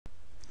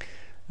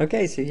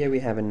Okay, so here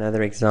we have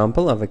another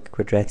example of a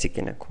quadratic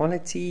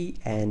inequality,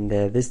 and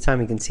this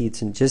time you can see it's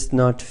just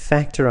not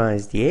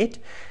factorized yet,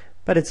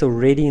 but it's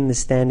already in the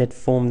standard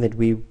form that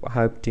we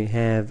hope to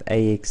have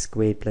ax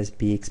squared plus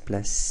bx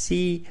plus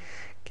c.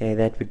 Okay,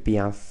 that would be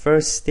our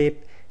first step,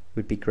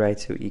 would be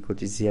greater or equal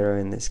to 0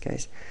 in this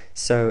case.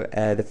 So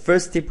the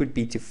first step would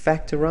be to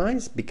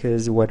factorize,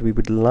 because what we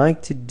would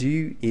like to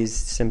do is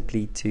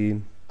simply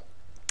to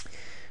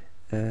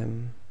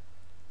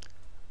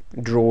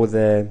draw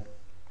the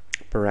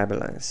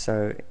parabola.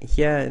 So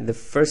here the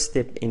first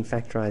step in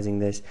factorizing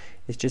this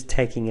is just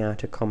taking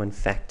out a common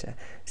factor.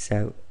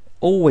 So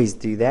always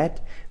do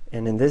that,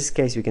 and in this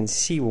case we can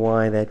see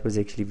why that was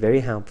actually very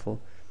helpful,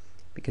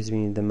 because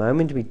the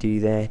moment we do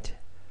that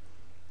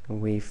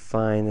we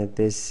find that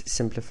this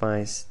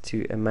simplifies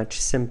to a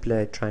much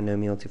simpler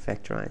trinomial to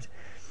factorize.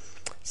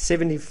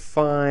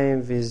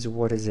 75 is,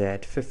 what is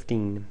that?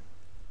 15.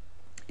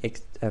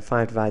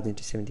 5 divided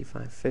into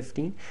 75,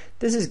 15.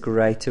 This is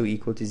greater or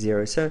equal to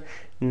 0. So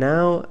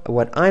now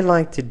what I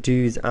like to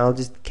do is I'll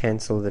just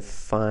cancel the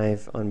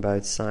 5 on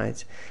both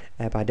sides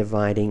by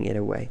dividing it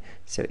away.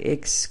 So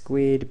x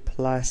squared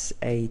plus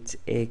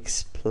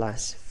 8x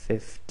plus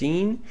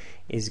 15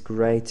 is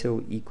greater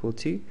or equal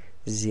to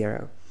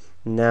 0.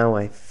 Now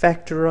I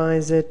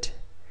factorize it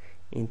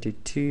into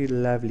two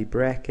lovely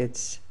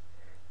brackets,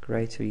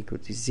 greater or equal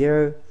to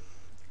 0.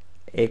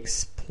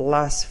 X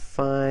plus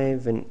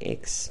 5 and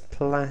x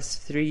plus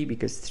 3,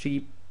 because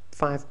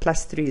 5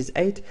 plus 3 is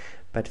 8,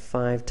 but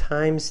 5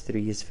 times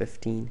 3 is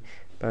 15,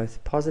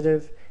 both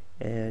positive,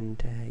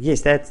 and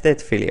yes,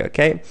 that's fairly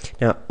okay.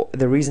 Now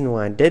the reason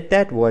why I did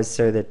that was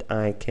so that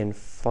I can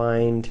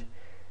find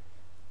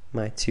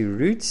my two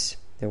roots.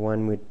 The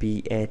one would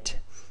be at,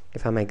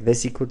 if I make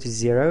this equal to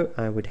 0,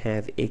 I would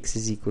have x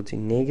is equal to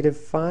negative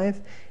 5,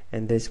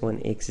 and this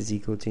one x is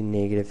equal to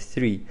negative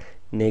 3.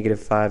 Negative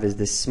 5 is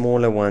the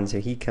smaller one,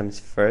 so he comes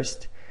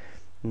first.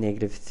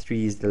 Negative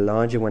 3 is the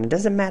larger one. It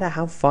doesn't matter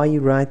how far you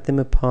write them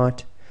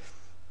apart.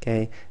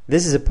 Okay,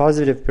 this is a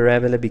positive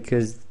parabola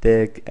because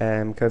the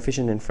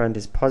coefficient in front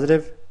is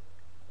positive.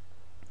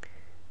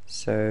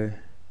 So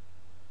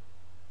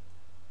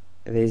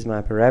there's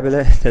my parabola.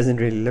 It doesn't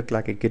really look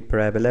like a good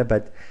parabola,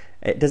 but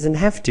it doesn't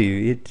have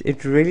to.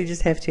 It really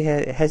just has to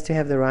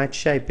have the right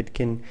shape.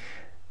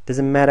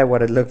 Doesn't matter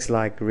what it looks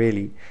like,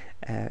 really.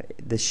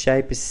 The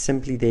shape is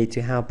simply there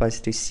to help us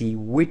to see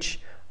which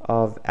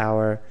of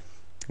our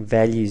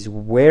values,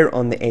 where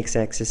on the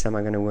x-axis am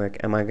I going to work.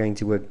 Am I going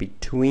to work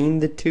between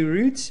the two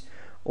roots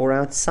or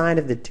outside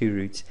of the two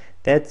roots?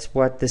 That's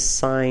what the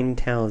sign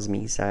tells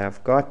me. So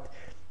I've got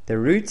the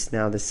roots,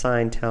 now the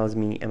sign tells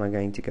me, am I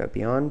going to go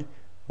beyond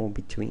or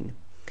between?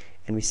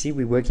 And we see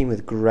we're working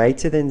with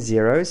greater than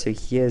 0, so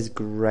here's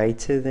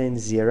greater than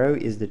 0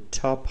 is the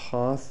top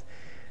half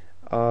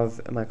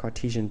of my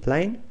Cartesian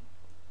plane.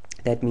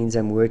 That means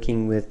I'm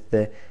working with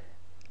the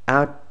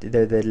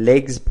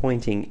legs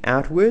pointing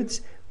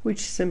outwards,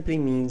 which simply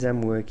means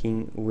I'm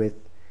working with,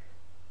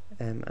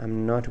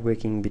 I'm not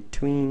working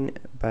between,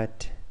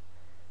 but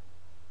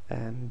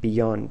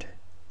beyond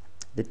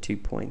the 2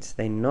 points.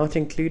 They're not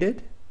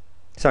included.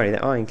 Sorry, they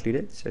are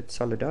included, so it's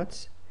solid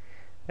dots.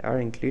 They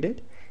are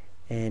included.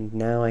 And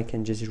now I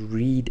can just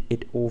read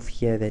it off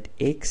here that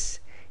x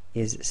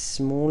is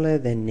smaller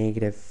than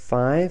negative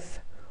 5,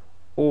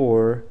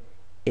 or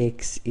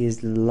x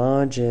is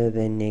larger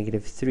than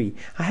negative 3.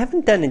 I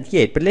haven't done it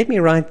yet, but let me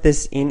write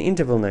this in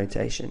interval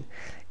notation.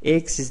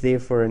 X is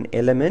therefore an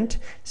element,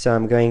 so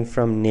I'm going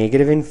from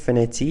negative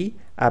infinity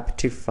up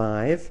to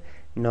 5,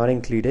 not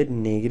included,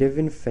 negative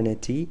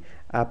infinity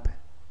up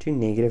to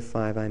negative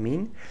 5, I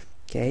mean.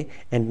 Okay,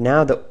 and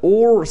now the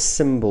OR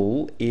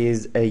symbol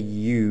is a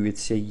U.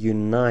 It's a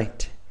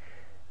unite,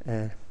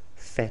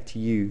 fat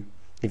U.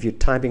 If you're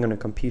typing on a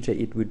computer,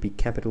 it would be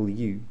capital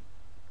U.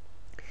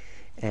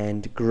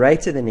 And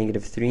greater than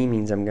negative 3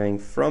 means I'm going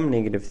from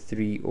negative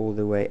 3 all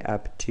the way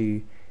up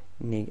to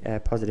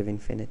positive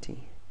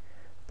infinity.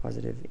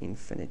 Positive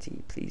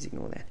infinity, please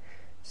ignore that.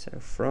 So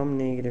from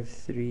negative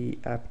 3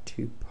 up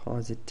to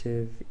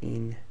positive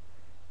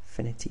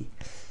infinity.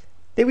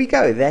 There we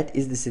go. That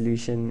is the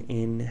solution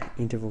in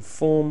interval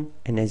form,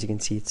 and as you can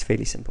see, it's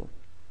fairly simple.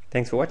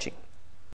 Thanks for watching.